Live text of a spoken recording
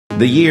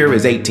The year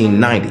is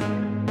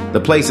 1890. The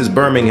place is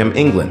Birmingham,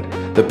 England.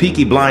 The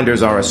Peaky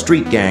Blinders are a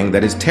street gang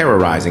that is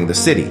terrorizing the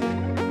city.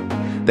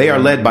 They are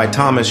led by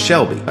Thomas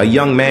Shelby, a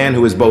young man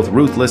who is both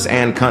ruthless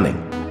and cunning.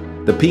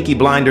 The Peaky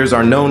Blinders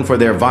are known for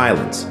their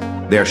violence,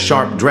 their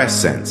sharp dress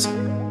sense,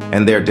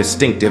 and their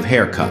distinctive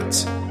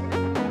haircuts.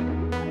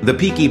 The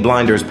Peaky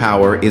Blinders'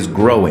 power is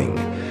growing.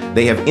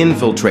 They have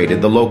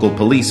infiltrated the local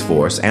police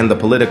force and the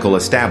political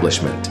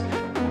establishment.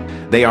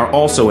 They are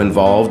also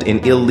involved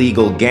in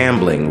illegal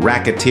gambling,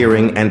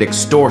 racketeering, and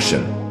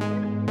extortion.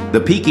 The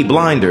Peaky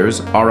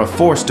Blinders are a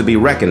force to be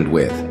reckoned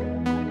with.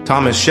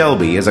 Thomas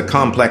Shelby is a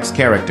complex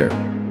character.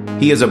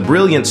 He is a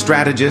brilliant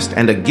strategist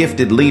and a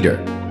gifted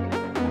leader.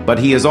 But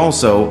he is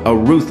also a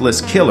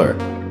ruthless killer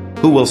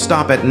who will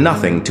stop at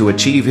nothing to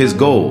achieve his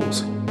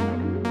goals.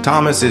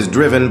 Thomas is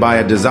driven by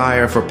a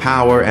desire for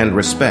power and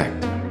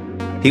respect.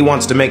 He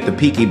wants to make the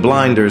Peaky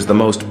Blinders the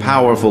most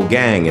powerful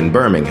gang in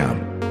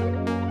Birmingham.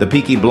 The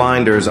Peaky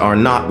Blinders are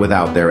not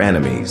without their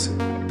enemies.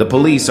 The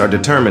police are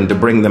determined to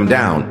bring them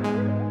down,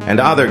 and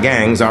other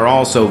gangs are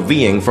also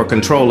vying for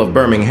control of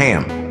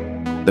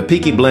Birmingham. The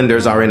Peaky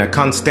Blinders are in a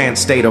constant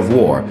state of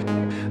war.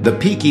 The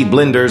Peaky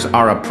Blinders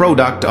are a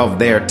product of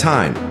their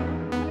time.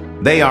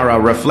 They are a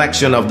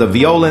reflection of the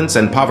violence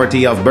and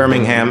poverty of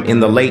Birmingham in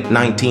the late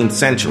 19th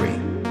century.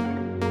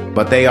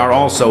 But they are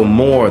also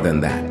more than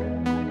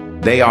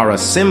that. They are a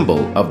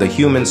symbol of the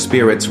human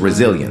spirit's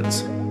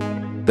resilience.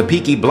 The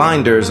Peaky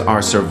Blinders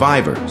are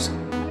survivors.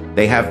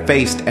 They have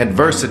faced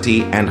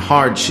adversity and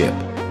hardship,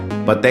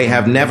 but they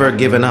have never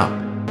given up.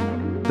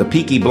 The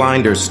Peaky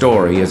Blinders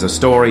story is a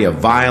story of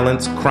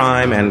violence,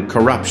 crime, and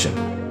corruption.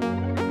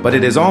 But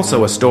it is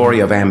also a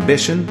story of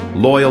ambition,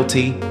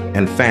 loyalty,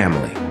 and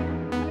family.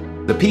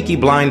 The Peaky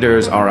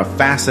Blinders are a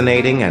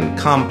fascinating and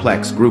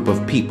complex group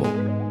of people.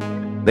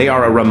 They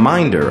are a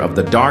reminder of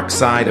the dark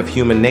side of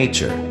human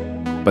nature,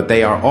 but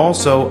they are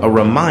also a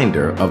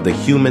reminder of the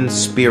human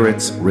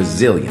spirit's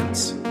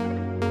resilience.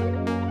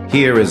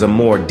 Here is a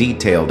more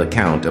detailed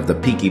account of the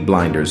Peaky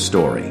Blinders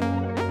story.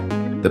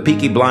 The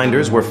Peaky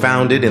Blinders were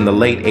founded in the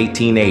late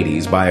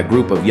 1880s by a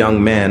group of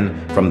young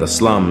men from the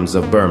slums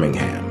of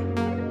Birmingham.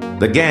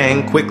 The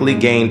gang quickly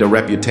gained a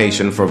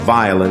reputation for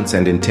violence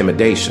and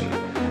intimidation.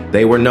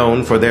 They were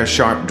known for their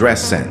sharp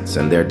dress sense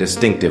and their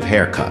distinctive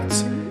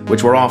haircuts,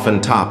 which were often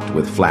topped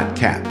with flat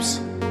caps.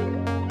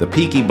 The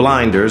Peaky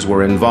Blinders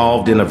were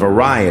involved in a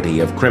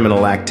variety of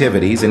criminal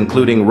activities,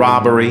 including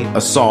robbery,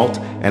 assault,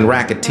 and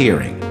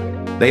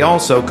racketeering. They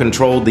also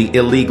controlled the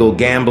illegal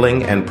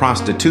gambling and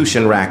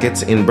prostitution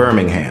rackets in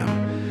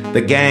Birmingham.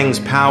 The gang's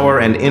power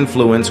and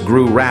influence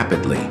grew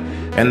rapidly,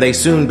 and they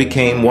soon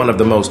became one of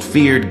the most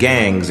feared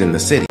gangs in the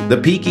city.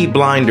 The Peaky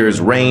Blinders'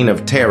 reign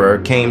of terror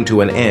came to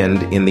an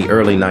end in the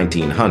early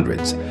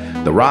 1900s.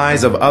 The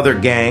rise of other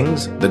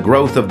gangs, the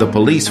growth of the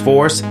police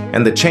force,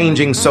 and the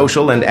changing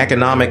social and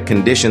economic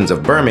conditions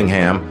of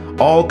Birmingham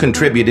all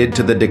contributed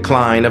to the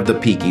decline of the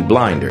Peaky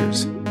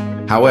Blinders.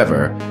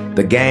 However,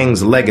 the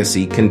gang's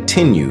legacy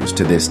continues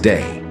to this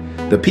day.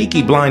 The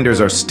Peaky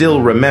Blinders are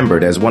still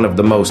remembered as one of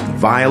the most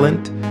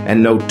violent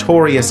and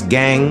notorious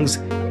gangs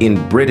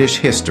in British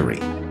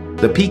history.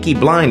 The Peaky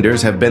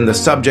Blinders have been the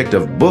subject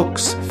of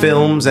books,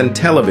 films, and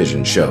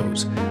television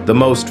shows. The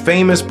most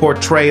famous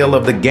portrayal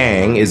of the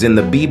gang is in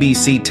the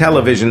BBC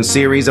television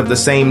series of the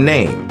same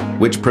name,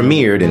 which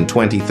premiered in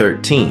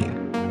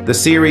 2013. The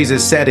series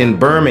is set in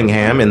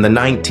Birmingham in the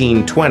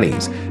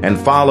 1920s and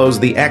follows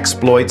the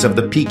exploits of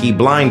the Peaky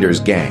Blinders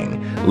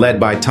gang, led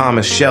by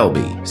Thomas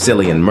Shelby,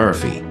 Cillian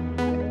Murphy.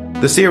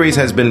 The series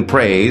has been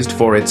praised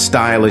for its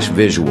stylish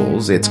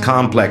visuals, its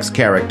complex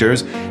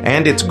characters,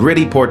 and its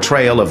gritty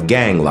portrayal of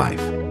gang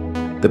life.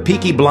 The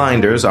Peaky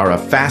Blinders are a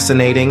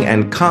fascinating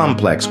and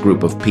complex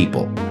group of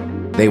people.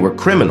 They were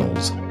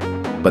criminals,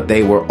 but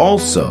they were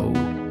also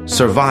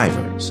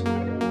survivors.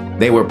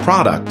 They were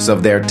products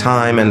of their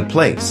time and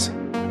place,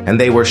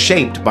 and they were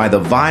shaped by the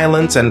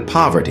violence and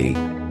poverty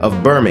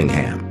of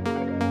Birmingham.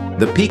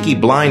 The Peaky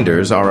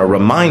Blinders are a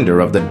reminder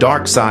of the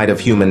dark side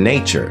of human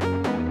nature,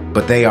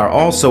 but they are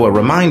also a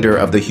reminder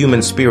of the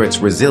human spirit's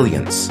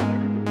resilience.